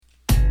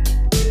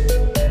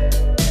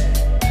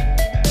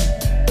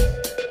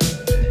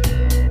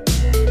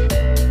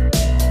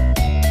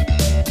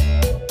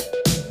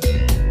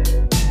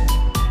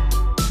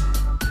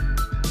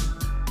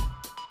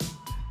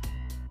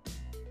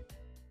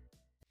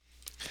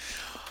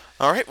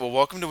All right, well,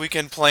 welcome to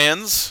Weekend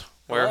Plans,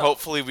 where Hello.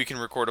 hopefully we can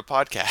record a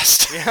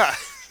podcast. Yeah.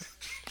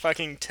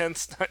 Fucking 10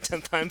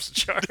 times the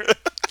charm.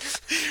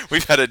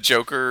 We've had a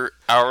Joker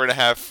hour and a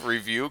half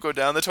review go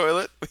down the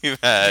toilet. We've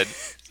had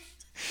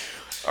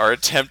our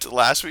attempt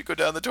last week go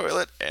down the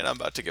toilet, and I'm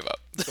about to give up.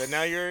 But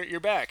now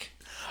you're back.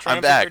 I'm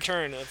Triumphant back.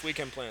 return of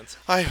Weekend Plans.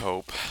 I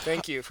hope.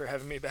 Thank you for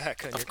having me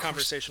back on your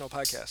conversational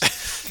podcast.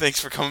 Thanks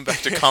for coming back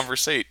to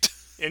conversate.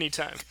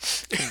 Anytime.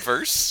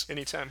 Converse?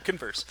 Anytime.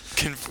 Converse.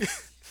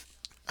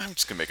 I'm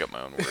just going to make up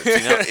my own words.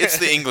 It's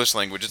the English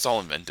language. It's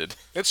all invented.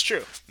 It's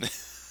true.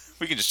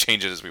 We can just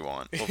change it as we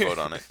want. We'll vote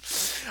on it.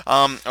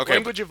 Okay.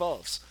 Language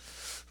evolves.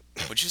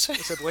 What'd you say? I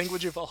said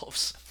language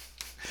evolves.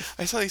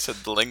 I thought you said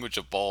the language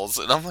of balls,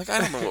 and I'm like, I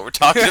don't know what we're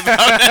talking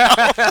about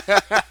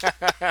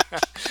now.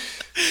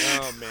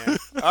 Oh, man.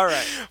 All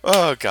right.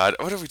 Oh God,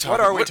 what are we talking? What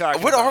are we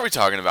talking What about? are we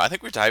talking about? I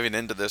think we're diving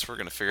into this. We're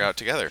gonna figure out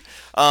together.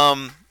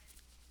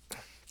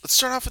 Let's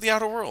start off with the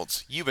Outer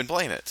Worlds. You've been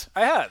playing it.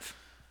 I have.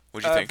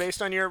 What'd you think?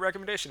 Based on your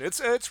recommendation.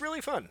 It's really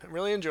fun. I'm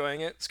really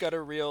enjoying it. It's got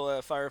a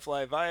real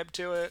Firefly vibe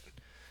to it.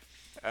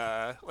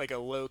 Like a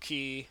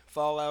low-key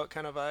Fallout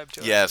kind of vibe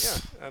to it.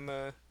 Yes.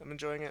 Yeah, I'm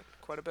enjoying it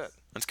quite a bit.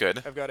 That's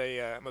good. I've got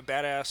I'm a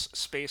badass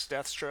space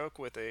Deathstroke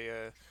with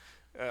a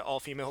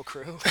all-female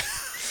crew.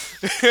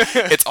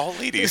 It's all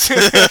ladies.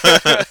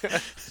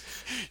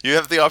 You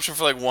have the option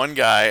for like one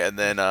guy, and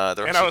then the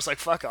rest. And I was like,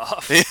 fuck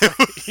off.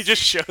 He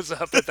just shows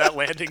up at that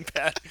landing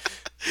pad.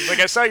 He's like,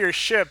 I saw your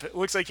ship. It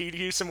looks like you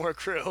use some more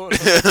crew. And I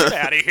was like, get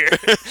out of here.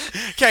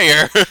 Can't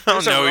hear. I don't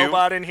There's a know you.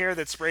 robot in here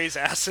that sprays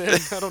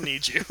acid. I don't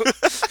need you.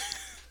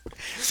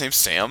 His name's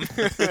Sam.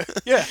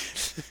 Yeah.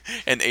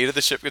 And Ada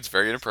the ship gets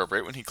very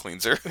inappropriate when he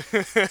cleans her.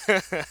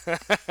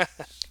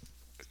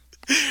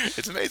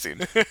 It's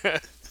amazing.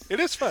 It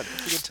is fun.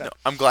 It's a good time.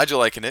 I'm glad you're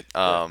liking it.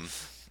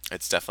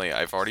 It's definitely.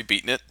 I've already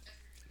beaten it,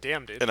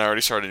 Damn, dude. and I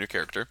already started a new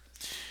character.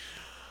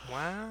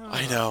 Wow.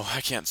 I know. I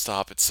can't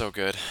stop. It's so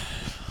good.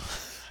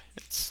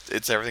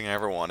 It's everything I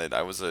ever wanted.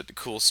 I was a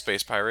cool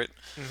space pirate.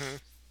 Mm-hmm.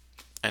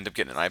 End up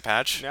getting an eye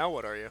patch. Now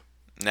what are you?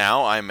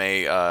 Now I'm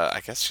a.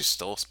 I guess she's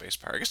still a space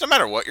pirate. I guess no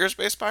matter what, you're a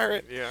space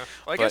pirate. Yeah.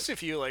 Well, I guess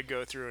if you like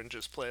go through and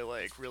just play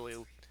like really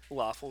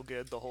lawful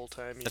good the whole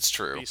time, you'd That's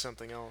true. be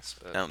something else.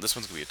 But... Now this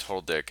one's gonna be a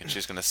total dick, and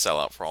she's gonna sell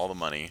out for all the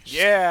money.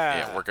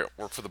 Yeah. Yeah.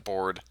 Work for the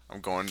board.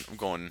 I'm going.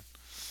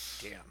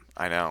 Damn.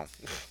 I know.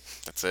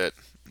 That's it.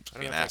 I'm just I don't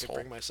being know an if I could asshole.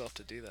 bring myself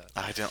to do that.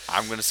 I don't.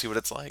 I'm gonna see what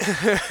it's like.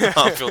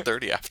 I'll feel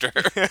dirty after.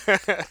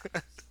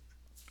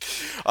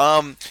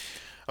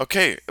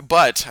 Okay,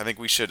 but I think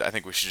we should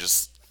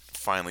just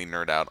finally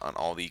nerd out on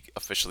all the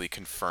officially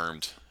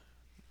confirmed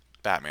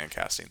Batman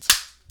castings.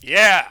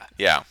 Yeah.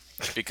 Yeah,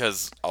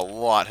 because a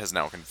lot has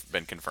now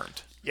been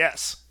confirmed.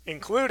 Yes.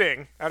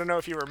 Including, I don't know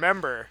if you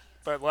remember,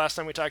 but last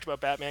time we talked about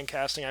Batman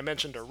casting, I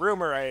mentioned a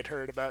rumor I had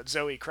heard about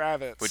Zoe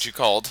Kravitz. Which you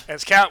called.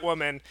 As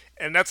Catwoman,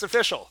 and that's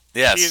official.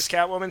 Yes. She is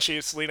Catwoman. She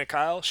is Selena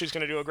Kyle. She's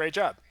going to do a great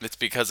job. It's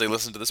because they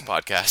listen to this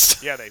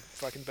podcast. Yeah, they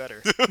fucking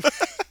better.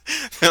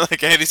 They're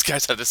like, hey, these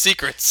guys have the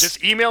secrets.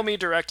 Just email me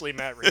directly,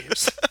 Matt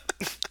Reeves.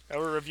 I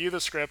will review the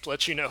script,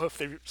 let you know if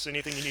there's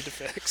anything you need to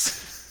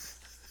fix.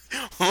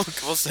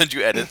 We'll send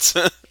you edits.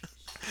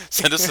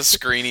 Send us a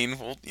screening.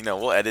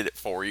 We'll edit it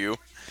for you.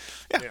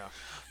 Yeah.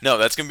 No,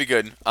 that's gonna be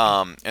good.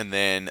 And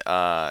then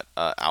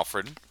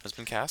Alfred has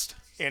been cast.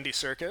 Andy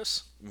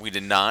Serkis. We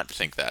did not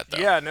think that though.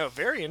 Yeah, no,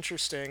 very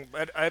interesting.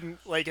 But I'm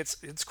like,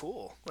 it's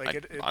cool.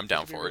 Like I'm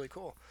down it'd be for really it.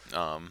 Cool.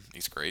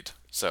 He's great.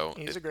 So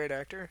He's a great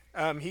actor.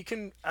 He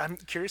can. I'm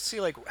curious to see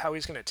like how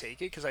he's gonna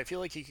take it because I feel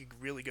like he could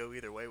really go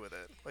either way with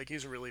it. Like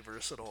he's a really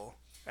versatile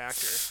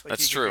actor. Like,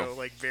 That's he true. Could go,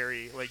 like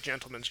very like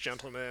gentleman's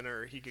gentleman,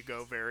 or he could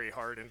go very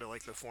hard into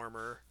like the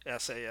former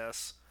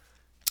SAS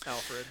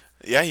Alfred.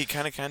 yeah, he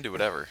kind of can do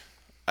whatever.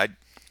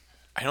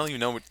 I don't even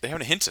know. They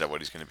haven't hinted at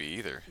what he's gonna be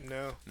either.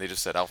 No, They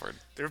just said Alfred.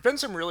 there have been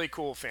some really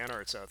cool fan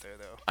arts out there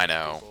though. I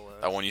know. People,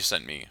 That one you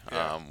sent me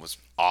yeah. was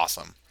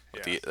awesome.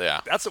 Yeah.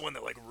 Yeah, That's the one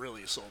that like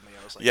really sold me.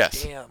 I was like,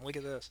 Yes. damn, look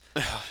at this.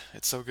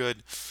 it's so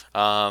good.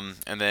 And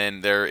then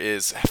there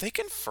is. Have they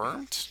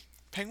confirmed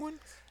Penguin?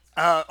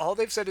 All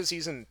they've said is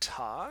he's in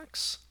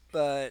talks,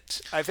 but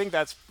I think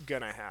that's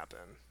gonna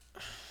happen.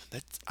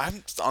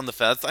 I'm on the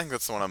fence. I think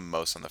that's the one I'm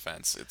most on the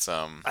fence. It's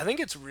I think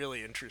it's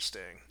really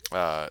interesting.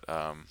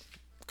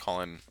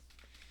 Colin.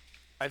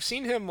 I've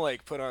seen him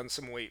like put on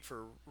some weight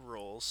for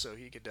roles, so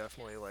he could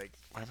definitely like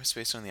Why am I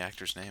spacing on the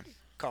actor's name?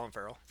 Colin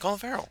Farrell. Colin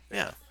Farrell.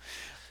 Yeah.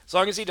 As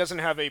long as he doesn't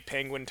have a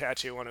penguin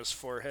tattoo on his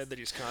forehead that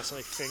he's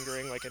constantly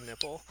fingering like a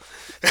nipple.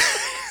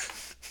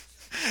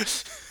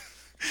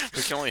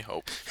 We can only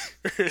hope.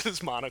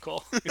 His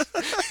monocle.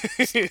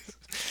 I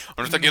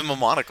wonder if they give him a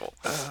monocle.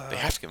 They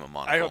have to give him a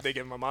monocle. I hope they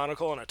give him a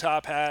monocle and a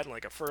top hat and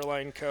like a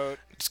fur-lined coat,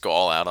 just go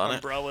all out on it.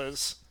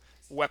 umbrellas,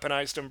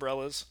 weaponized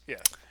umbrellas. Yeah,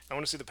 I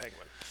want to see the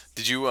penguin.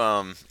 Did you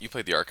you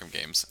played the Arkham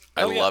games?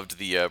 I Oh, yeah. loved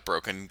the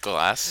broken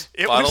glass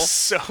It bottle. was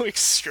so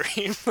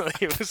extreme.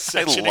 Like, it was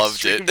such I an loved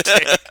extreme it.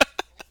 take.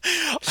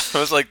 I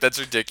was like, that's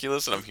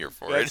ridiculous, and I'm here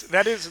for it.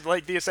 That is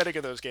like the aesthetic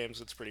of those games.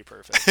 It's pretty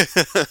perfect.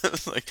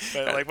 It's like,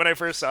 But like when I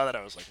first saw that,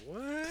 I was like,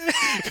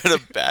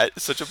 what?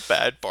 such a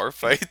bad bar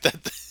fight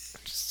that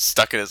just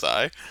stuck in his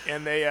eye.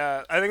 And they,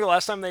 I think the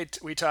last time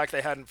we talked,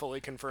 they hadn't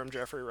fully confirmed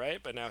Jeffrey Wright,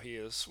 but now he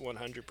is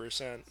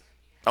 100%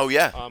 Oh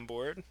yeah, on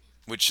board.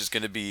 which is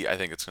going to be, I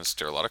think it's going to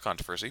stir a lot of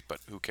controversy, but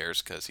who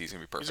cares? Because he's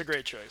going to be perfect. He's a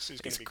great choice. He's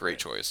going He's to a be great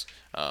choice.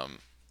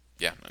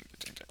 Yeah,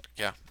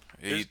 yeah.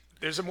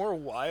 There's a more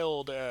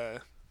wild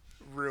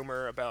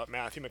rumor about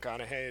Matthew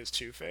McConaughey as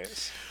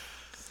Two-Face.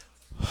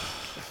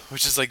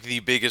 Which is like the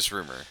biggest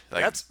rumor.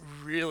 Like, That's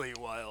really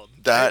wild.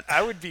 That-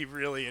 I would be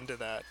really into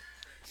that.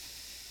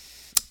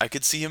 I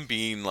could see him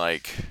being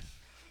like,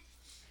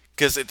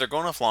 because if they're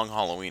going off Long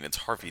Halloween, it's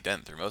Harvey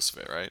Dent through most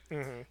of it, right?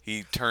 Mm-hmm.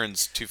 He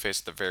turns Two-Face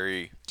at the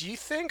very. Do you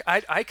think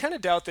I kind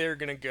of doubt they're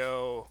gonna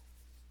go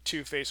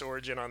Two-Face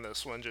origin on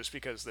this one just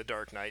because The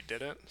Dark Knight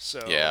did it.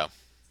 So Yeah. like-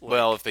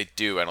 Well, if they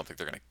do, I don't think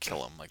they're going to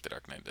kill him like the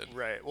Dark Knight did.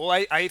 Right. Well,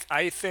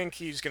 I think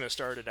he's gonna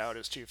start it out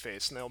as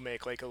Two-Face, and they'll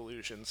make like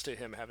allusions to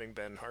him having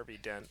been Harvey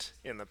Dent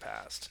in the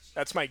past.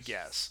 That's my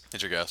guess.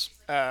 What's your guess?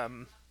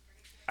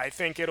 I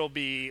think it'll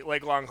be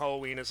like Long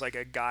Halloween is like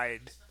a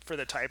guide for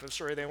the type of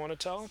story they want to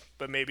tell,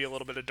 but maybe a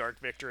little bit of Dark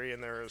Victory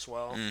in there as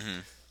well.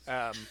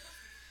 Mm-hmm.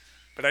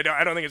 But I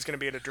don't think it's going to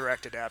be a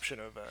direct adaptation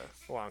of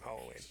Long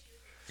Halloween.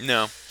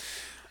 No.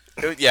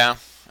 Yeah.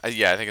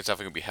 Yeah, I think it's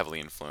definitely going to be heavily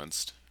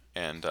influenced.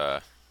 And,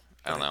 I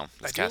don't know.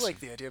 I do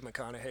like the idea of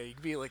McConaughey. You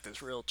could be like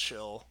this real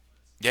chill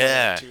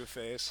Yeah.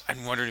 Two-Face.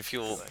 I'm wondering if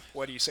he'll. Like,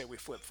 what do you say we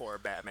flip for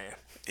Batman?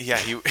 Yeah,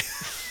 he.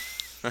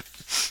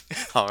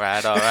 all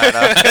right.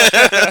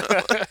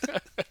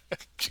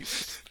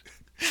 Jesus.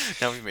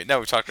 Now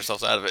we've talked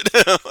ourselves out of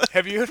it.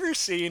 Have you ever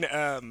seen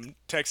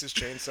Texas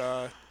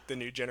Chainsaw: The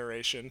New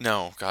Generation?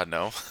 No, God,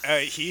 no.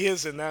 He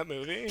is in that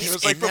movie. He's It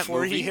was like in that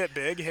before he movie? hit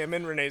big. Him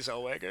and Renee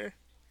Zellweger.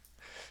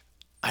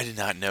 I did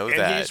not know And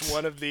that. he's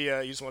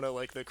one of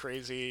like the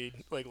crazy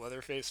like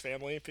Leatherface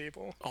family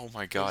people. Oh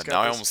my God! got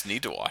Now I this- almost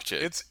need to watch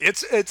it.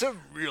 It's a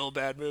real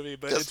bad movie,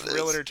 but Yes, it's it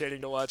real is.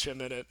 entertaining to watch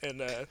him in it. And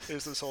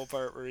there's this whole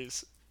part where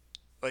he's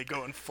like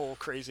going full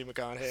crazy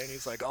McConaughey, and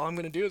he's like, "All I'm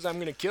gonna do is I'm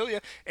gonna kill you.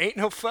 Ain't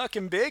no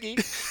fucking biggie."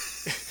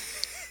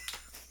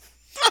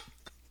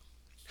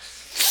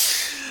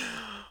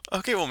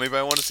 Okay, well maybe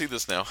I want to see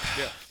this now.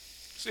 Yeah.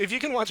 So if you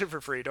can watch it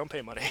for free, don't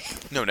pay money.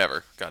 No,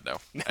 never. God, no.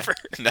 Never.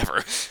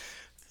 Never.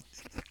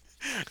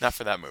 Not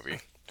for that movie.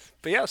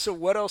 But yeah, so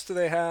what else do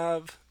they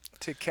have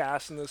to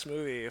cast in this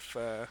movie? If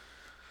I'm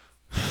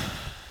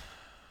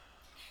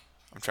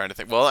trying to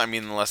think. Well, I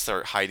mean, unless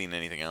they're hiding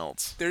anything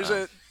else.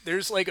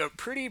 there's like a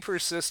pretty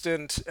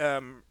persistent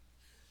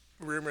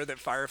rumor that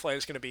Firefly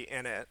is going to be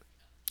in it.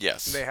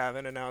 Yes. They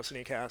haven't announced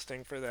any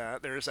casting for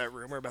that. There's that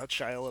rumor about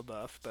Shia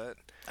LaBeouf, but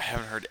I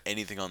haven't heard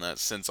anything on that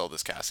since all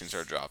this casting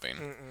started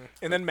dropping.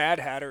 and then Mad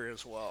Hatter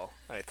as well,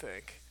 I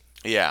think.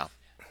 Yeah,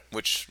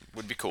 which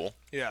would be cool.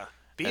 Yeah.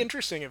 Be And-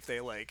 interesting if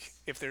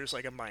if there's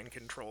like a mind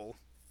control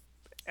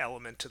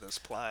element to this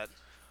plot.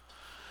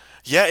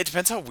 Yeah, it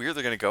depends how weird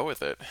they're gonna go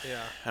with it.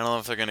 Yeah. I don't know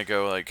if they're gonna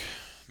go like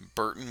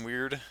Burton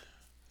weird,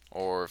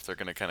 or if they're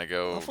gonna kind of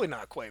go. Hopefully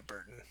not quite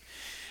Burton.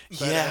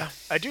 But, Yeah.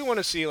 I do want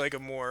to see like a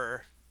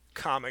more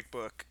comic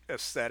book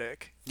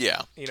aesthetic.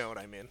 Yeah. You know what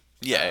I mean?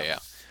 Yeah.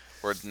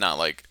 Where it's not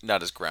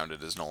as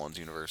grounded as Nolan's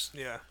universe.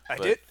 Yeah.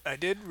 But- I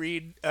did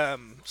read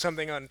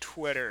something on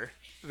Twitter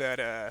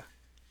that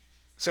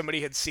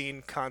somebody had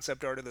seen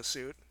concept art of the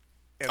suit.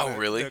 And Oh,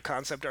 really? The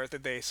concept art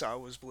that they saw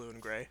was blue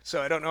and gray.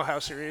 So I don't know how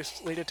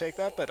seriously to take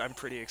that, but I'm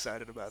pretty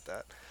excited about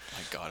that. Oh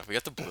my God, if we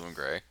got the blue and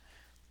gray,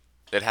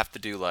 they'd have to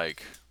do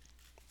like,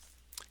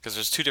 because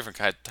there's two different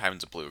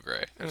kinds of blue and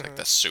gray. There's like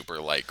the super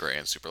light gray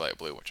and super light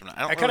blue, which I I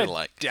don't kind really of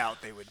like.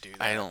 doubt they would do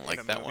that. I don't in like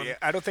a that movie. one.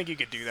 I don't think you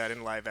could do that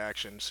in live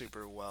action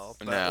super well.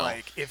 But No.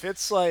 like, if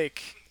it's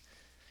like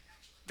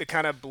the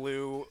kind of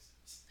blue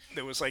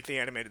that was like the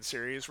animated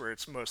series, where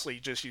it's mostly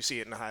just you see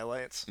it in the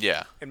highlights,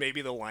 Yeah, and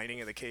maybe the lining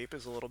of the cape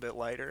is a little bit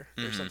lighter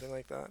or something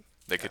like that.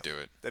 they could do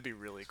it. That'd be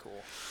really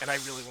cool. And I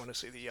really want to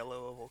see the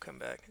yellow oval come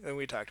back. And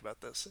we talked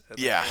about this. At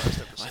the Yeah,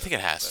 last episode, I think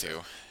it has but,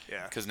 to,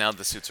 Yeah. because now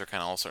the suits are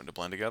kind of all starting to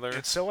blend together.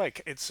 It's so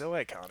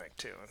iconic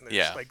too. There's,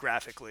 Yeah. Like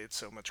graphically, it's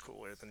so much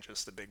cooler than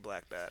just the big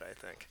black bat. I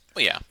think.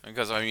 Well, yeah,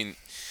 because I mean,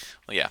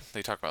 well, yeah,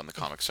 they talk about in the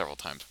comics several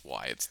times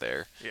why it's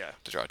there. Yeah.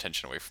 To draw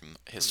attention away from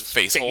his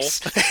face hole.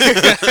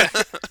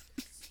 face.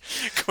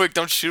 Quick,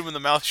 don't shoot him in the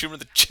mouth, shoot him in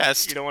the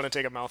chest. You don't want to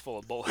take a mouthful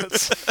of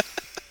bullets.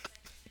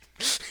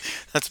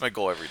 That's my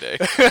goal every day.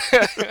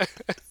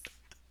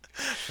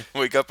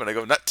 Wake up and I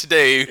go, not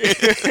today.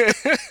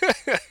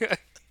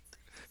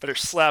 Better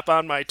slap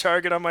on my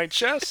target on my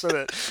chest so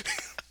that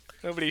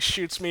nobody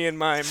shoots me in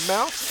my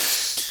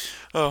mouth.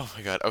 Oh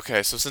my God.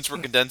 Okay, so since we're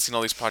condensing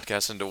all these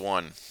podcasts into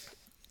one,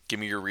 give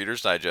me your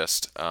Reader's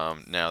Digest.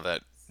 Now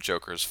that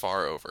Joker's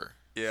far over,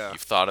 Yeah.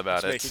 you've thought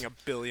about It's it. making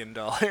 $1 billion.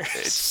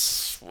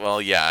 It's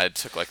well, yeah, it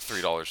took like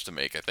 $3 to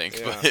make, I think.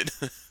 Yeah.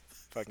 But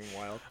fucking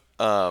wild.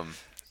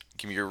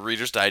 Give me your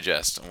Reader's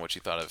Digest on what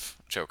you thought of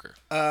Joker.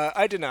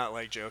 I did not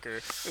like Joker.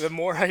 The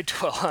more I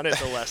dwell on it,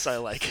 the less I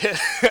like it.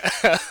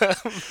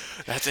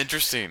 That's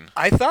interesting.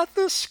 I thought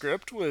the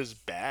script was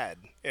bad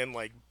and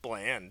like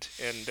bland,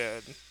 and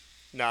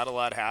not a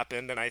lot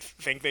happened. And I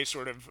think they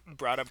sort of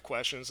brought up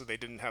questions that they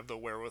didn't have the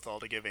wherewithal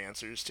to give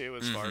answers to,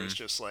 as far as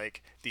just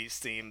like these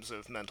themes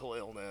of mental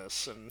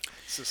illness and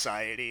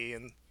society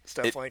and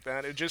stuff like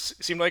that. It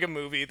just seemed like a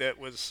movie that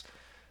was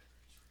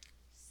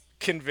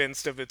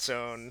convinced of its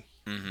own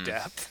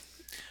depth.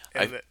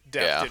 And that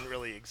depth didn't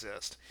really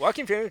exist.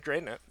 Joaquin Phoenix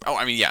great in it. Oh,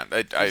 I mean, yeah,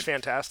 He's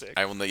fantastic.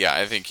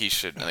 I think he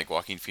should. I think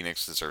Joaquin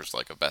Phoenix deserves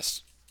like a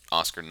best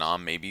Oscar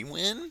nom, maybe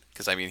win,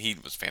 because I mean he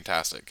was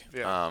fantastic.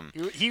 Yeah.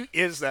 He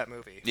is that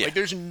movie. Yeah. Like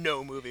there's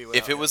no movie without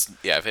If it was,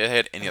 if it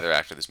had any other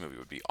actor, this movie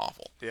would be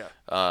awful. Yeah.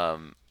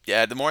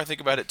 Yeah. The more I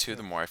think about it too,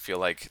 the more I feel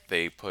like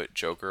they put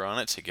Joker on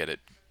it to get it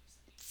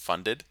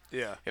funded.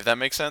 Yeah. If that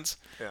makes sense.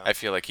 Yeah. I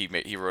feel like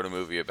he wrote a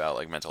movie about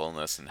like mental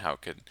illness and how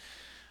it could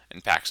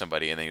impact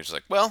somebody, and then he was just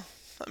like, well,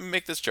 let me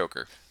make this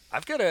Joker.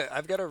 I've got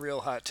a real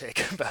hot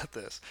take about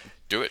this.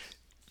 Do it.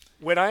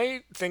 When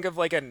I think of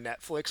like a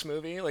Netflix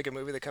movie, like a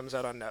movie that comes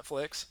out on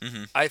Netflix,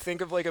 I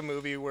think of like a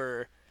movie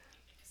where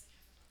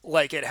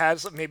like it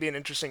has maybe an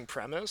interesting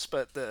premise,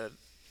 but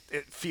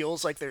it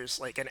feels like there's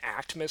like an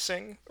act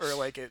missing, or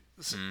like it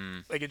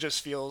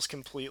just feels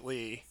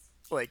completely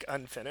like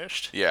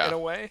unfinished in a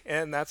way.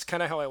 And that's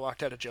kind of how I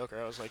walked out of Joker.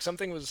 I was like,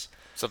 something was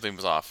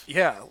off.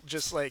 Yeah,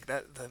 just like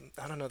that.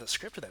 I don't know, the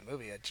script of that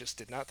movie I just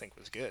did not think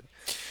was good.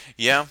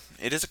 Yeah,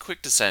 it is a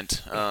quick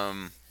descent.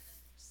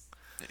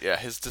 Yeah,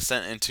 his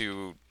descent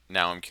into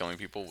now I'm killing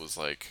people was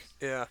like...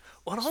 Yeah.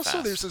 Well, and also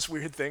fast. there's this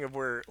weird thing of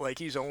where, like,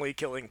 he's only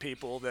killing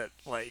people that,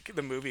 like,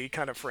 the movie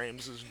kind of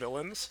frames as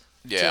villains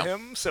to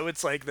him. So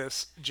it's like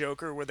this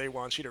Joker where they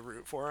want you to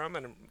root for him.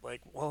 And I'm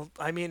like, well,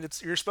 I mean,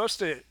 you're supposed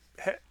to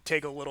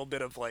take a little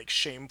bit of, like,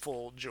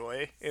 shameful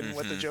joy in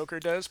what the Joker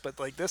does. But,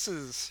 like, this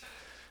is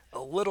a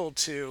little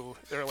too...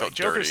 They're like,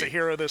 Joker's dirty. the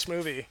hero of this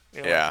movie.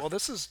 You're Yeah. like, well,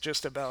 this is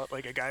just about,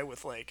 like, a guy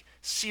with, like,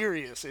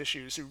 serious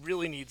issues who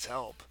really needs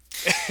help.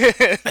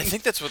 I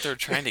think that's what they're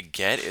trying to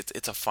get.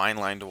 It's a fine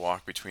line to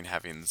walk between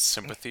having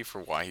sympathy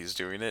for why he's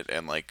doing it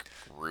and like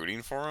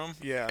rooting for him.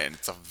 Yeah. And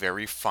it's a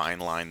very fine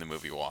line the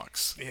movie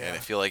walks. Yeah. And I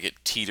feel like it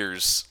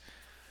teeters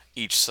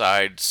each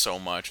side so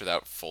much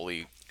without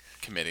fully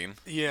committing.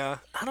 Yeah,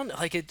 I don't know.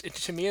 Like it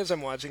to me, as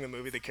I'm watching the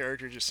movie, the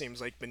character just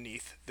seems like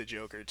beneath the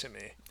Joker to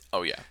me.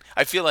 Oh yeah.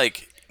 I feel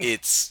like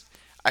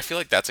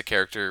that's a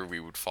character we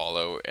would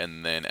follow,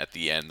 and then at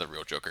the end, the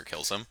real Joker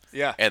kills him.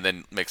 Yeah. And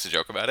then makes a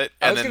joke about it.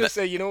 I And was then gonna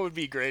say, you know what would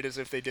be great is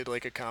if they did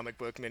like a comic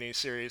book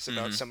miniseries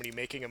about somebody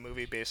making a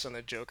movie based on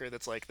the Joker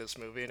that's like this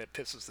movie, and it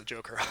pisses the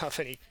Joker off,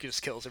 and he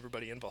just kills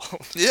everybody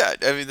involved. yeah,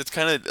 I mean, it's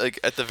kind of like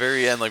at the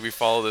very end, like we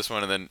follow this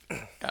one, and then,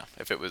 yeah,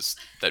 if it was,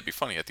 that'd be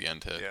funny at the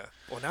end to... Yeah.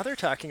 Well, now they're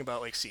talking about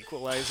like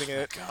sequelizing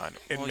it God.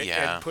 and, Well,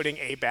 yeah. and putting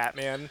a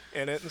Batman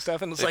in it and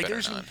stuff, and it's They like better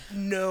there's not.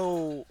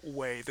 no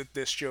way that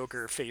this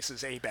Joker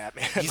faces a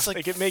Batman. He's,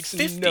 like, it makes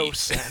 50. no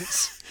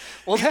sense.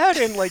 Well, that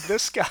and like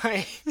this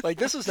guy, like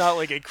this is not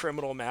like a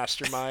criminal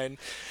mastermind.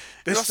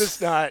 This does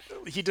not.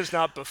 He does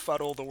not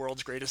befuddle the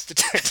world's greatest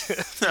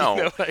detective. No.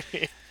 You know what I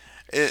mean?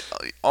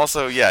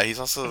 Also, yeah, he's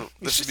also...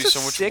 This He's would be just so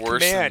a much sick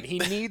worse man. than... He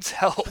needs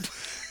help.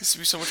 This would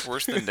be so much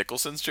worse than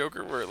Nicholson's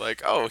Joker, where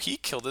like, oh, he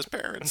killed his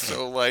parents,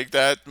 so like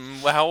that.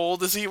 How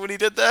old is he when he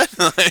did that?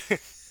 Like,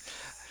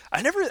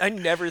 I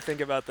never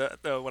think about that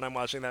though when I'm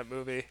watching that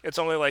movie. It's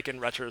only like in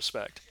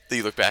retrospect.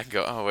 you look back and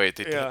go, oh wait,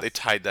 Yeah. they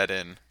tied that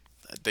in.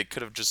 They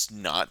could have just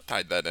not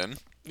tied that in.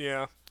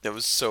 Yeah. That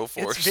was so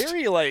forced. It's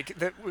very like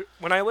that.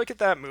 When I look at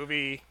that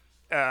movie,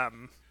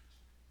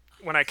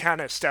 when I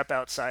kind of step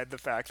outside the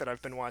fact that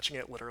I've been watching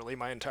it literally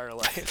my entire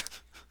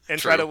life and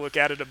try to True. look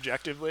at it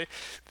objectively,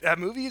 that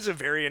movie is a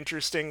very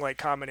interesting like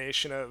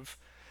combination of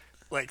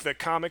like the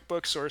comic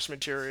book source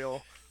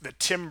material, the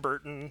Tim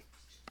Burton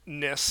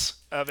ness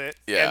of it,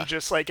 Yeah. and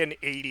just like an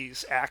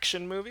 80s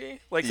action movie.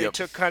 Like they Yep.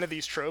 took kind of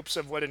these tropes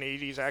of what an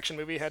 80s action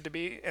movie had to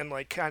be and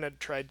like kind of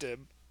tried to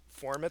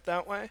form it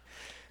that way.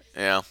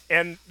 Yeah.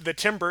 And the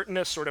Tim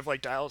Burtonness sort of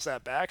like dials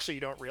that back so you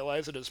don't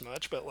realize it as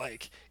much, but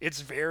like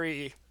it's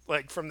very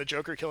like from the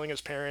Joker killing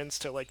his parents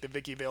to like the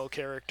Vicky Vale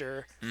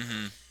character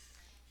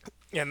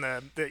and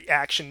the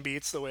action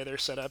beats, the way they're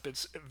set up,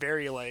 it's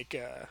very like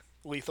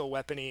Lethal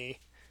Weapon-y,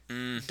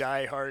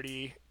 Die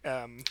Hardy,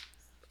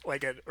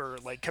 or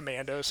like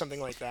Commando, something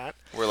like that.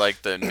 Where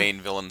like the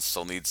main villain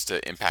still needs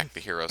to impact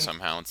the hero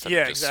somehow instead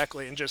Yeah, of just...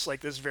 exactly, and just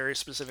like this very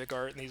specific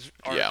art and these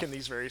and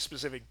these very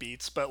specific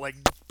beats. But like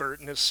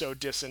Burton is so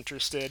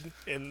disinterested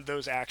in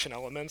those action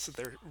elements that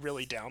they're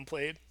really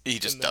downplayed. He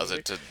just in the does movie.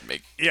 it to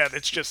make... Yeah,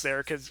 it's just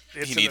there because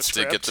it's He in needs the to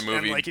get script, the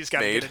movie and like he's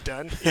got to made. get it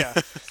done. Yeah,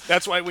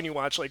 that's why when you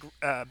watch like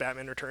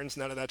Batman Returns,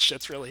 none of that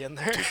shit's really in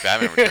there. Dude,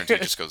 Batman Returns, he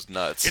just goes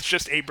nuts. It's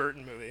just a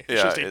Burton movie.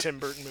 It's Yeah, just a Tim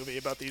Burton movie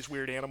about these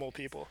weird animal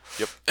people.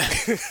 Yep.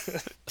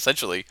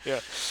 Essentially.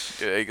 Yeah.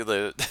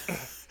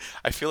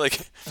 I feel like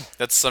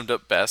that's summed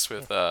up best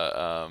with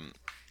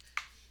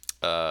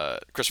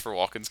Christopher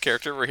Walken's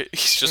character, where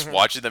he's just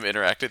watching them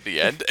interact at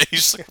the end, and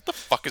he's just like, "What the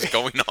fuck is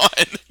going on?"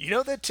 You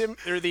know that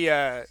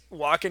the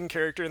Walken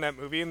character in that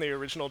movie in the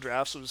original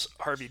drafts was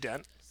Harvey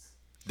Dent,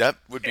 That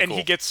would be and cool.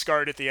 he gets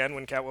scarred at the end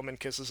when Catwoman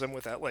kisses him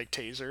with that like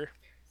taser.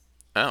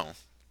 Oh,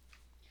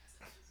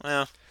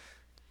 well,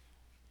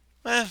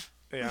 eh.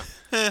 Yeah,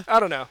 I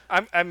don't know.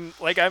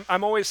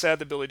 I'm always sad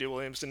that Billy D.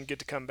 Williams didn't get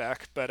to come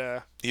back,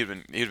 but He'd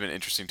been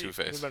interesting Two he'd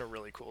Face. been a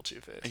really cool Two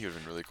Face. He would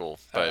have been really cool.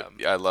 But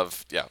yeah, I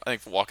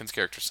think Walken's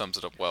character sums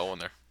it up well when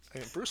they're. I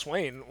mean, Bruce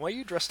Wayne, why are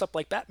you dressed up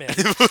like Batman?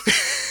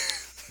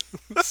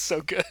 That's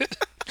so good.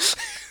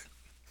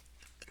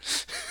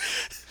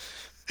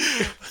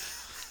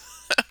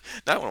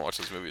 Now I want to watch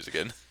those movies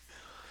again.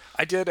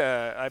 I did.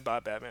 I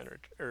bought Batman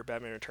or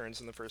Batman Returns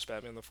in the first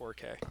Batman the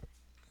 4K.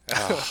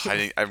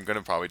 I'm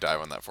gonna probably dive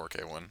on that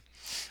 4K one.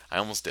 I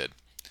almost did.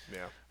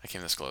 Yeah. I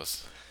came this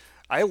close.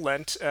 I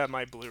lent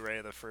my Blu-ray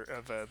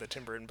of the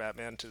Tim Burton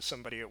Batman to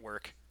somebody at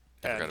work.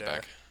 Never got it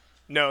back.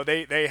 No,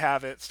 they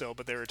have it still,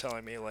 but they were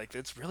telling me like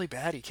it's really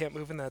bad. He can't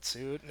move in that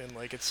suit, and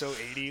like it's so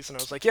 80s. And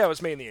I was like, yeah, it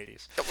was made in the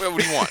 80s. What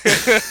do you want?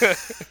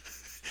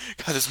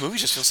 God, this movie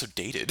just feels so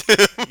dated.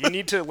 You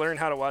need to learn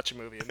how to watch a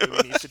movie. A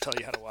movie needs to tell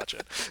you how to watch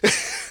it.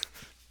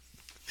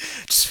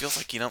 It just feels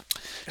like, I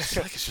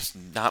feel like it's just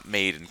not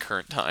made in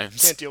current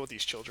times. Can't deal with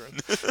these children.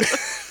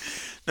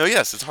 No,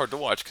 yes, it's hard to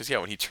watch because, yeah,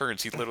 when he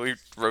turns, he literally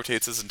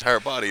rotates his entire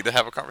body to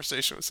have a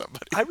conversation with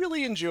somebody. I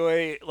really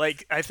enjoy,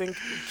 like, I think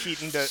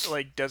Keaton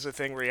does a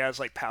thing where he has,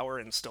 like, power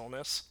and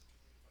stillness.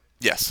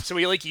 Yes. So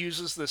he, like,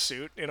 uses the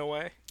suit in a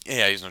way.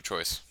 Yeah, he's no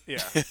choice.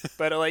 Yeah.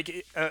 But,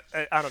 like,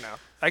 I don't know.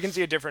 I can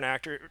see a different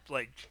actor,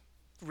 like,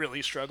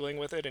 really struggling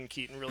with it, and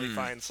Keaton really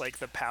finds, like,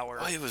 the power.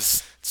 Well, it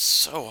was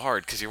so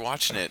hard because you're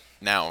watching it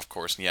now, of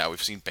course, and yeah,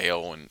 we've seen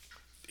Bale, and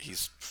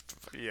he's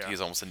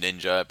almost a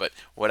ninja, but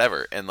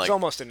whatever, and like He's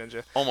almost a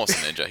ninja. almost a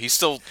ninja. He's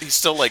still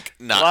like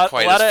not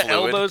quite a lot as of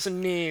fluid. elbows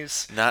and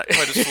knees. Not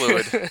quite as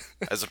fluid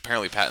as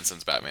apparently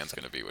Pattinson's Batman's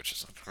going to be, which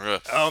is.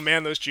 Ugh. Oh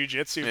man, those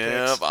jujitsu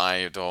Yep,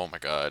 picks. oh my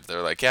god.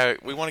 They're like, yeah,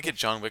 we want to get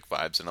John Wick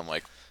vibes, and I'm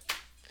like,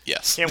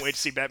 yes. Can't wait to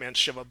see Batman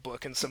shove a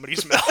book in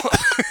somebody's mouth.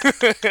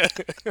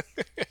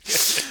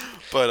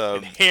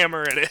 But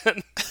Hammer it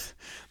in.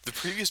 the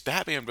previous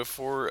Batman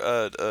before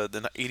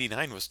the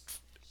 '89 was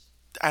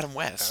Adam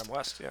West. Adam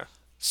West, yeah.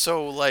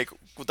 So like,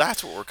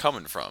 that's where we're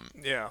coming from.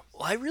 Yeah.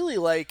 Well, I really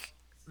like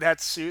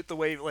that suit, the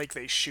way like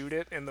they shoot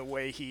it and the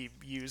way he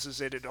uses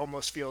it. It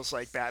almost feels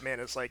like Batman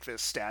is like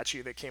this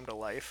statue that came to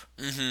life.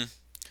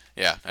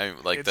 Yeah, I mean,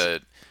 like It's-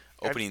 the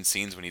opening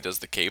scenes when he does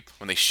the cape,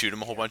 when they shoot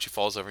him a whole bunch, he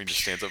falls over and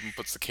just stands up and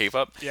puts the cape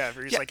up. Yeah,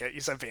 where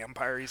he's a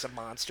vampire, he's a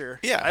monster.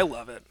 Yeah. I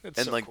love it. It's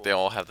And so like cool. they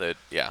all have the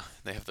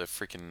they have the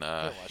freaking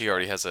watch he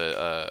already has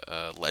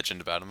a legend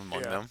about him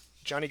among them.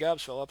 Johnny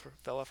Gobbs fell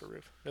off a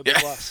roof. No big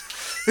Yeah. loss.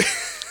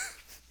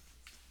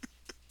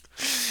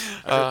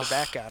 I heard the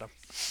back got him.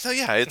 So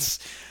yeah, it's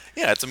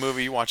a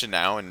movie. You watch it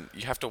now, and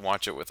you have to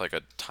watch it with like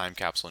a time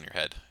capsule in your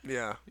head.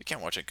 Yeah. You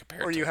can't watch it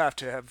compared. Or to, you have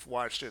to have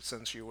watched it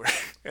since you were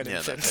an yeah,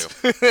 infant.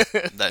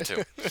 that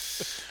too,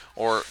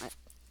 or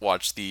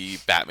watch the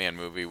Batman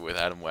movie with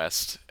Adam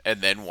West,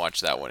 and then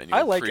watch that one, and you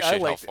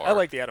appreciate how far. I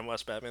like the Adam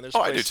West Batman. There's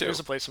I do too. There's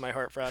a place in my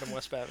heart for Adam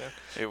West Batman.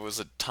 It was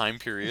a time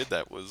period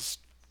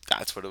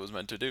that's what it was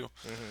meant to do.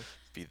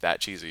 Be that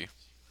cheesy.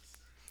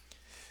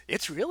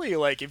 It's really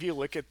like if you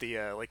look at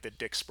the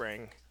Dick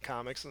Sprang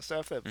comics and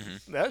stuff,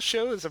 that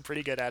show is a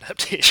pretty good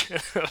adaptation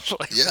of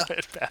like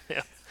what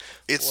Batman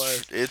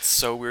was. It's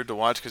so weird to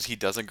watch because he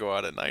doesn't go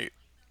out at night.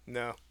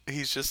 No,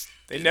 He's just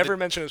they never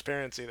mention his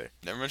parents either.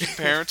 never mention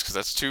parents because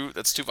that's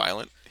too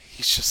violent.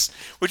 He's just,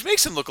 which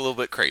makes him look a little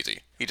bit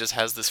crazy. He just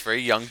has this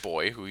very young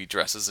boy who he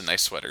dresses in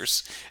nice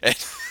sweaters and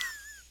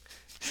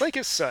It's like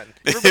his son.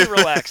 Everybody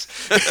relax.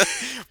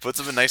 puts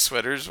them in nice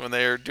sweaters when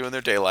they're doing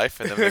their day life,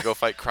 and then when they go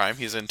fight crime,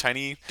 he's in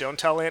tiny. Don't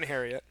tell Aunt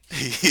Harriet.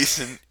 He's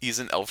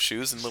in elf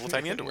shoes and little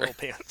tiny underwear. Little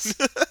pants.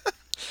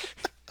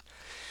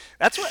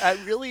 That's what I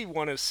really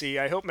want to see.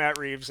 I hope Matt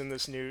Reeves in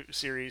this new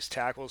series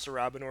tackles the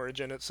Robin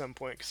origin at some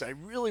point because I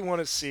really want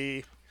to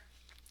see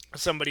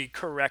somebody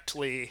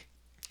correctly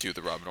Do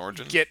the Robin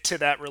origin. get to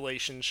that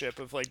relationship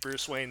of like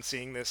Bruce Wayne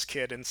seeing this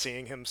kid and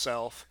seeing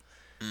himself,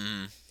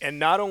 and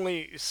not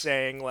only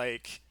saying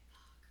like,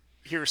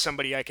 "Here's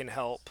somebody I can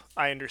help.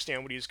 I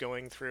understand what he's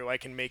going through. I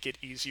can make it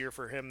easier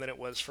for him than it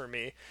was for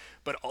me,"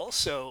 but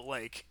also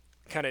like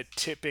kind of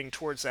tipping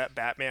towards that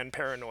Batman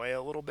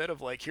paranoia a little bit of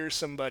like, here's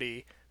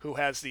somebody who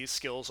has these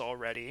skills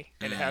already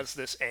and has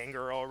this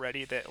anger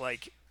already that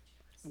like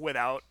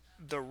without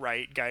the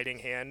right guiding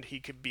hand he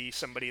could be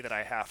somebody that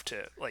I have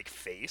to like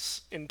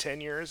face in 10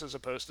 years as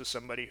opposed to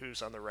somebody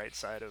who's on the right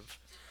side of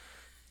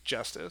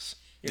justice.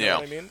 You know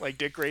what I mean? Like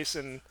Dick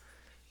Grayson,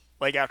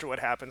 like after what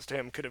happens to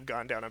him, could have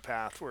gone down a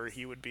path where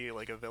he would be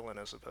like a villain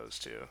as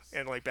opposed to,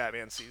 and like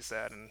Batman sees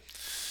that and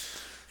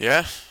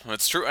Yeah, well,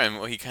 it's true. And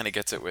well, he kind of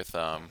gets it with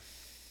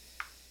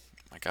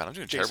my God, I'm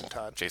doing Jason terrible.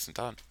 Todd. Jason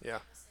Todd. yeah,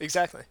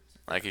 exactly.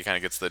 Like he kind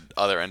of gets the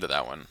other end of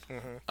that one.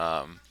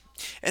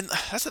 And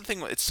that's the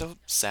thing. It's so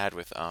sad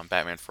with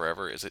Batman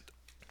Forever. Is it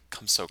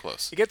comes so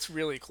close. It gets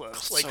really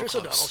close. Like So Chris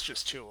close. O'Donnell's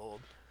just too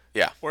old.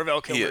 Yeah. Or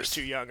Val He Kilmer's is.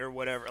 too young, or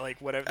whatever. Like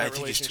whatever I that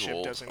think he's too relationship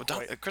old. doesn't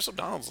quite. Chris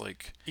O'Donnell's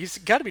like, He's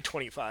got to be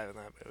 25 in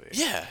that movie.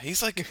 yeah,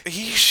 he's like,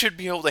 he should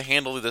be able to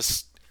handle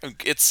this.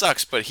 It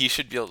sucks, but he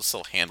should be able to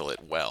still handle it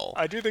well.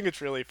 I do think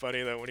it's really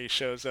funny though when he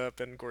shows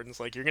up and Gordon's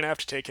like, "You're gonna have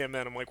to take him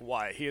in." I'm like,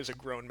 "Why? He is a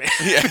grown man."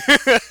 Yeah.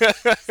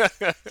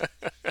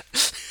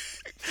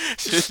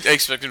 I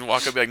expect him to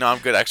walk up and be like, no, I'm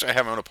good. Actually, I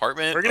have my own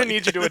apartment. We're gonna Like,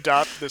 need you to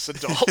adopt this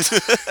adult.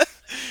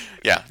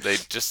 Yeah, they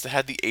just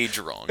had the age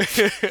wrong.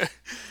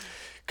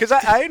 Because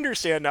I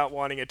understand not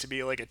wanting it to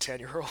be like a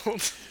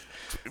 10-year-old.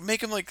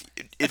 Make him like,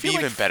 it'd be feel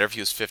like even better if he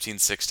was 15,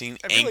 16,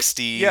 I feel like-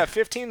 angsty. yeah,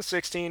 15,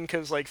 16,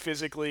 because like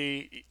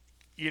physically,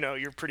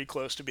 you're pretty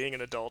close to being an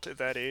adult at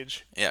that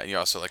age. Yeah, and you're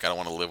also like, I don't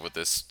want to live with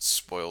this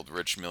spoiled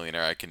rich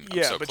millionaire. I'm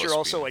Yeah, so but close you're to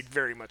also being... like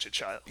very much a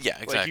child. Yeah,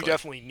 Like exactly. you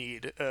definitely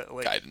need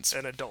like Guidance.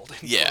 an adult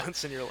Yeah.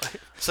 influence in your life.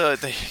 So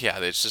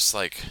it's just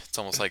like, it's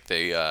almost like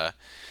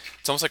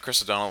it's almost like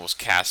Chris O'Donnell was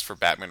cast for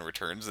Batman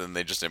Returns, and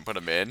they just didn't put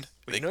him in.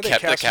 They They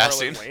kept the cast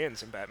casting. Marlon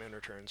Wayans in Batman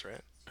Returns,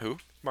 right? Who?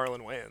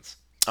 Marlon Wayans.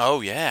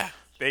 Oh yeah.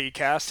 They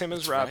cast him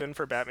as right. Robin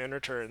for Batman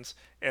Returns,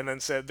 and then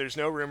said, "There's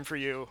no room for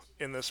you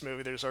in this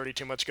movie. There's already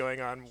too much going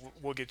on.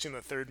 We'll get you in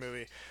the third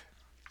movie."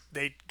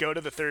 They go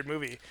to the third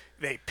movie.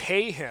 They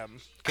pay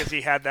him because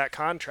he had that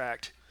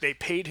contract. They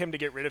paid him to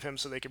get rid of him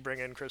so they could bring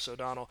in Chris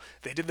O'Donnell.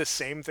 They did the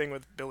same thing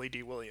with Billy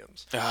D.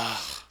 Williams.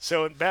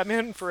 So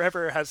Batman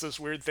Forever has this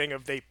weird thing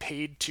of they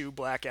paid 2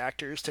 black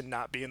actors to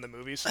not be in the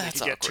movie so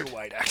That's they could get awkward. 2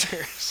 white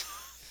actors.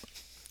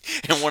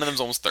 And one of them's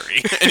almost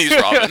 30, and he's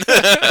Robin.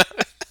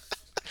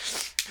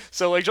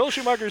 So like Joel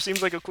Schumacher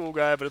seems like a cool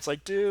guy, but it's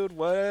like, dude,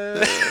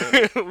 what?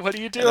 What are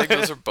you I doing? think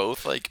those are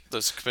both like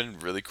those have been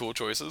really cool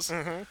choices.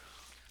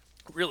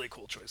 Really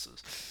cool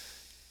choices.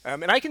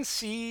 And I can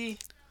see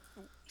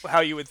how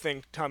you would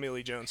think Tommy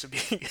Lee Jones would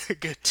be a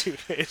good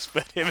Two-Face,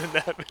 but him in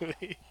that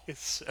movie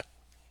is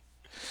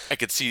I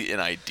could see an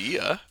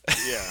idea.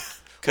 yeah.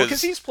 Because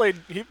Because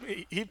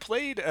he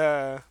played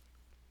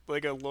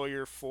like a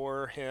lawyer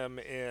for him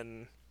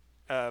in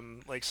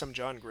like some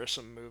John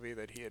Grissom movie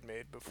that he had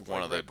made before.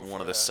 one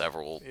of the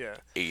several Yeah.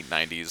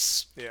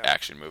 90s Yeah.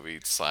 action movie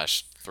 /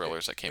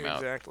 thrillers that came out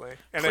Exactly.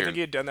 And I Clear- think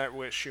he had done that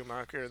with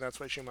Schumacher. That's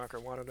why Schumacher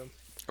wanted him.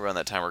 around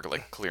that time. Where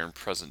like Clear and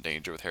Present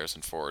Danger with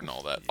Harrison Ford and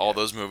all that. All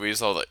those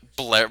movies, all that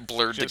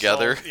blurred Just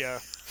together. all- yeah.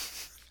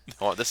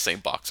 Oh, the same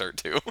box art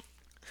too.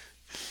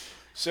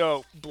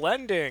 So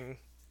blending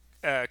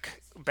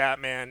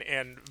Batman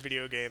and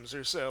video games,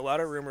 there's a lot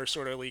of rumors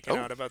sort of leaking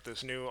out about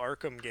this new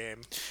Arkham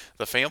game.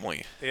 The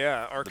family.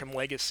 Yeah, Arkham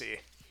Legacy.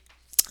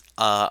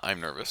 I'm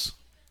nervous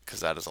because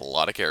that is a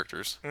lot of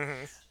characters.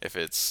 Mm-hmm. If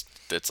it's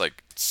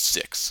like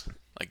 6,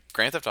 like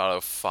Grand Theft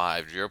Auto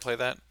 5. Did you ever play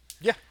that?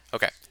 Yeah.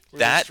 Okay, Were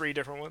there that 3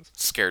 different ones?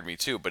 scared me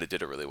too, but it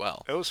did it really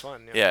well. It was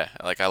fun. Yeah.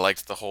 Yeah, like I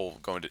liked the whole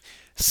going to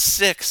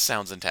 6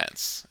 sounds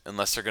intense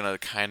unless they're gonna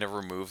kind of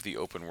remove the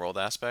open world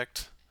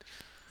aspect.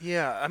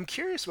 Yeah, I'm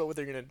curious about what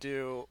they're gonna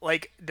do.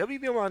 Like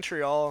WB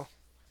Montreal,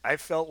 I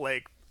felt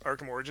like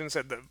Arkham Origins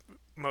had the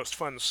most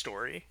fun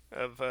story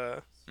of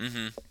the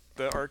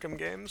Arkham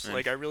games.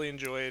 Like I really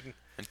enjoyed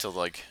Until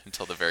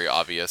the very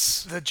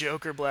obvious. the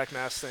Joker Black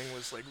Mask thing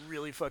was like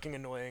really fucking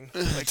annoying.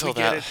 Like Until we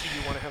get that- it,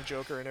 you want to have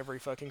Joker in every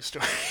fucking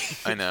story.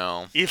 I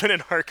know. Even in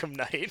Arkham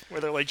Knight,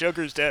 where they're like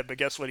Joker's dead, but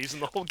guess what? He's in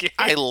the whole game.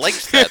 I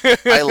liked that.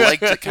 I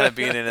liked it kind of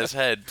being in his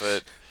head,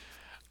 but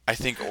I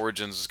think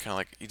Origins was kind of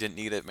like you didn't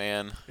need it,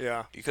 man.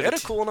 Yeah, You they coulda had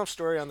a cool enough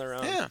story on their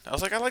own. Yeah, I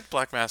was like, I like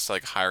Black Mask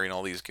like hiring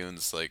all these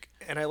goons, like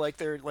And I like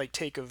their like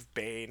take of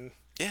Bane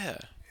yeah.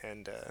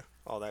 and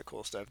all that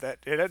cool stuff. That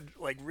it had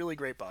like really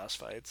great boss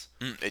fights.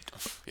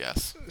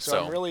 Yes.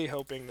 So I'm really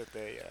hoping that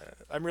they.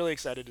 I'm really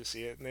excited to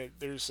see it. And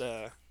there's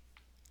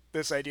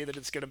this idea that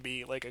it's going to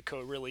be like a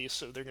co-release,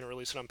 so they're going to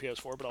release it on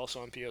PS4, but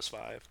also on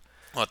PS5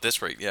 well, at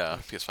this rate, yeah,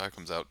 PS5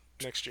 comes out,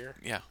 next year.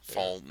 yeah,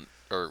 fall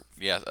or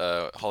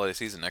holiday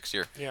season next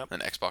year. Yeah.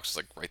 And Xbox is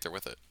like right there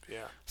with it.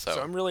 Yeah. So-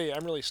 So I'm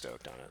really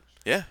stoked on it.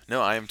 Yeah,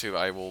 no, I am too.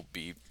 I will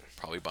be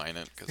probably buying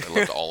it because I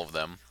loved all of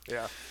them.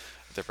 Yeah.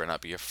 There better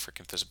not be a freaking.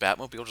 If there's a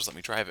Batmobile, just let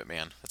me drive it,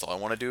 man. That's all I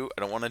want to do.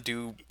 I don't want to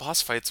do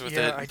boss fights with it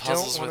Yeah, I and don't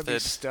puzzles want with to be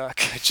it.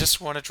 stuck. I just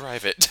want to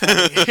drive it.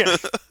 Yeah.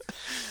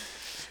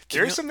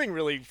 There's you- something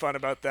really fun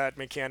about that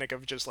mechanic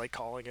of just like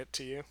calling it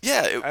to you.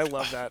 Yeah, I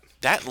love that.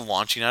 That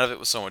launching out of it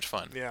was so much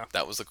fun. Yeah.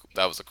 That was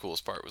the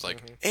coolest part. Was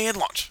like and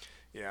launch.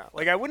 Yeah,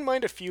 like I wouldn't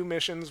mind a few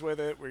missions with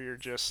it where you're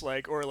just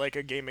like, or like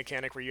a game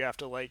mechanic where you have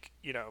to like,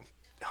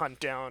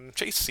 hunt down.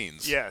 Chase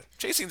scenes. Yeah.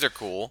 Chase scenes are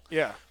cool,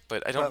 Yeah.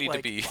 but I don't need like,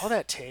 to be. all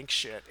that tank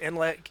shit and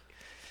like,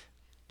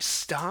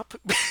 stop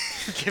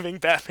giving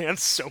Batman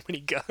so many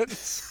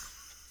guns.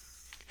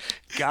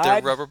 They're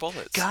God, rubber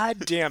bullets. God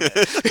damn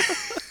it!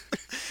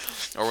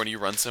 Or when you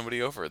run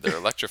somebody over, they're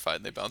electrified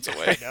and they bounce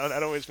away. No,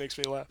 that always makes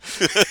me laugh.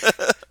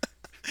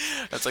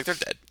 It's like they're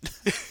dead.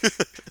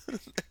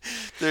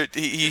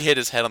 He hit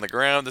his head on the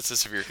ground. That's a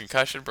severe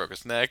concussion. Broke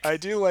his neck. I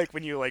do like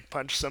when you like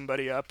punch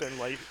somebody up and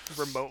like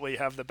remotely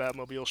have the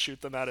Batmobile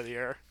shoot them out of the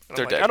air. And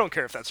They're I'm like, dead. I don't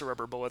care if that's a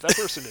rubber bullet. That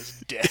person is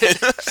dead.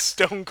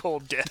 Stone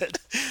cold dead.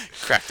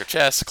 Crack their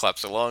chest,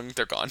 collapse their lung.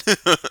 They're gone.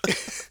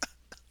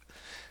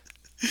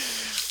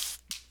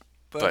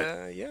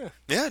 But yeah.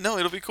 Yeah, no,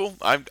 it'll be cool.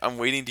 I'm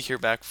waiting to hear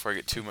back before I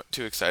get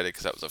too excited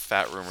because that was a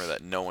fat rumor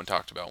that no one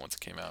talked about once it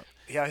came out.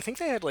 Yeah, I think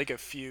they had like a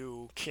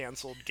few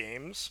canceled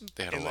games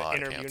They had a in lot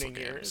the of intervening canceled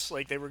years. games.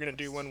 Like they were gonna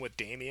do one with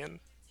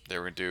Damien, They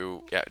were gonna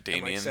do and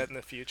Damien. like set in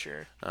the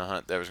future.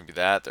 There was gonna be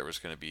that. There was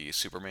gonna be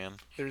Superman.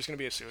 There's gonna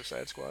be a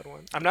Suicide Squad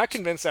one. I'm not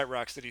convinced that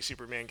Rocksteady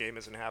Superman game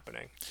isn't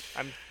happening.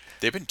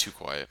 They've been too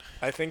quiet.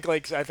 I think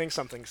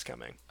something's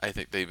coming. I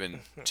think they've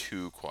been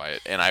too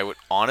quiet. And I would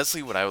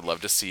honestly, what I would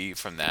love to see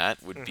from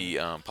that would be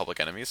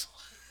Public Enemies,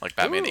 like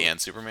Batman Ooh. and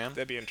Superman,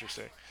 That'd be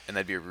interesting. and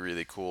that'd be a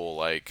really cool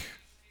like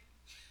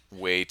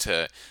way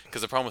to.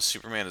 Because the problem with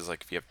Superman is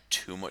like if you have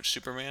too much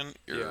Superman,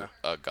 you're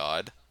a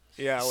god.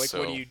 Yeah, like what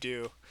So- do you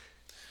do?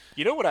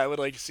 You know what I would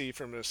like to see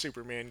from a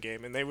Superman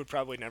game, and they would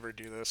probably never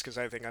do this because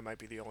I think I might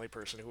be the only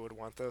person who would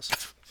want this.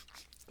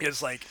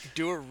 Is like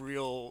do a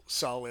real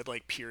solid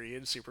like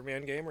period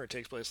Superman game where it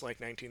takes place in, like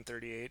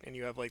 1938, and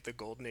you have like the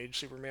Golden Age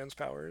Superman's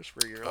powers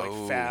where you're like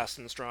Oh. fast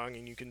and strong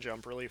and you can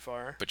jump really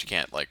far. But you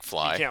can't like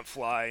fly. You can't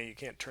fly. You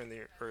can't turn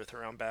the Earth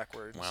around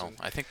backwards. Well, and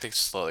I think they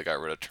slowly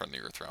got rid of turn the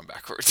Earth around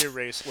backwards.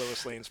 erase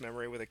Lois Lane's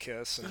memory with a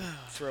kiss and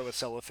throw a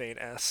cellophane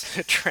S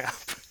to trap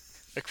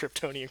a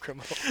Kryptonian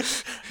criminal.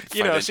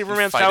 You know,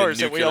 Superman's fight a powers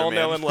that we nuclear all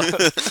know man. and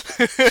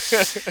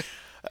love.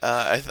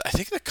 I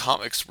think the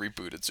comics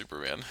rebooted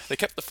Superman. They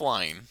kept the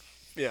flying.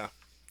 Yeah.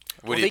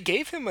 Would Well, he- they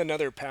gave him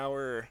another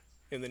power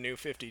in the New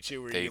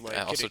 52 where They you like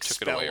also could took it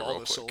expel away all real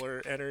the quick.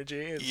 solar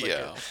energy. It's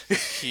Yeah, Like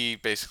he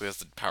basically has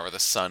the power of the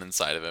sun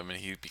inside of him, and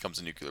he becomes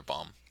a nuclear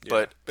bomb. yeah.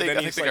 But then I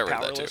think he's they like got rid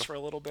of that powerless too. for a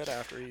little bit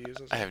after he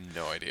uses I it. have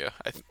no idea.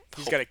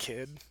 He's got a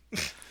kid.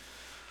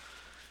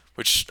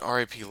 Which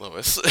R.I.P.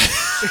 Lois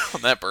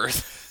on that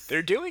birth.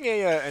 They're doing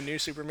a new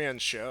Superman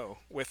show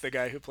with the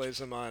guy who plays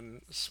him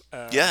on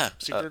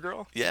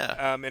Supergirl.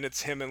 Yeah. And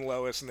it's him and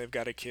Lois, and they've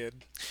got a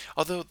kid.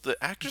 Although the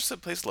actress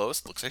that plays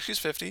Lois looks like she's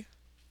 50.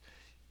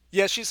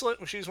 Yeah, she's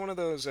one of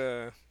those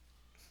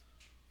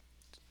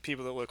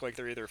people that look like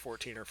they're either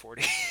 14 or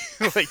 40,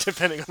 like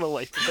depending on the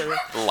light that they're in.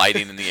 The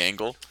lighting and the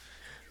angle.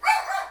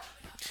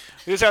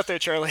 Who's out there,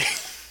 Charlie?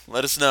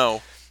 Let us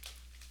know.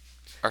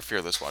 Our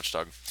fearless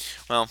watchdog.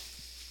 Well,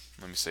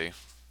 let me see.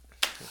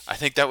 I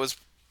think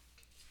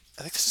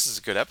this is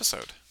a good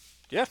episode.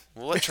 Yeah.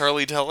 We'll let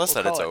Charlie tell us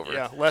We'll that it's call it. over.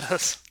 Yeah, let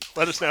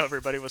us know,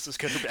 everybody. Was this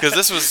good or bad? Because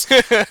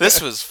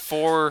this was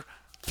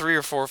 3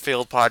 or 4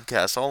 failed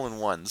podcasts all in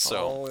one.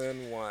 So all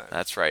in one.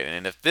 that's right.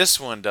 And if this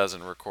one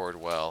doesn't record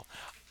well,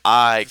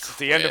 I quit.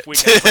 The end of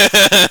weekend.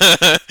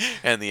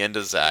 And the end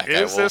of Zach.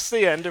 Is this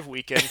the end of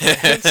weekend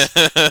plans?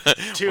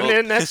 Tune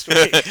in next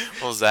week.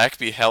 Will Zach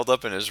be held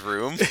up in his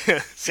room?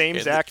 Same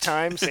In Zach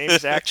time, same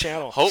Zach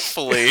channel.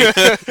 Hopefully.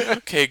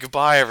 Okay,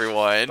 goodbye,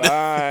 everyone.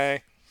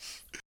 Bye.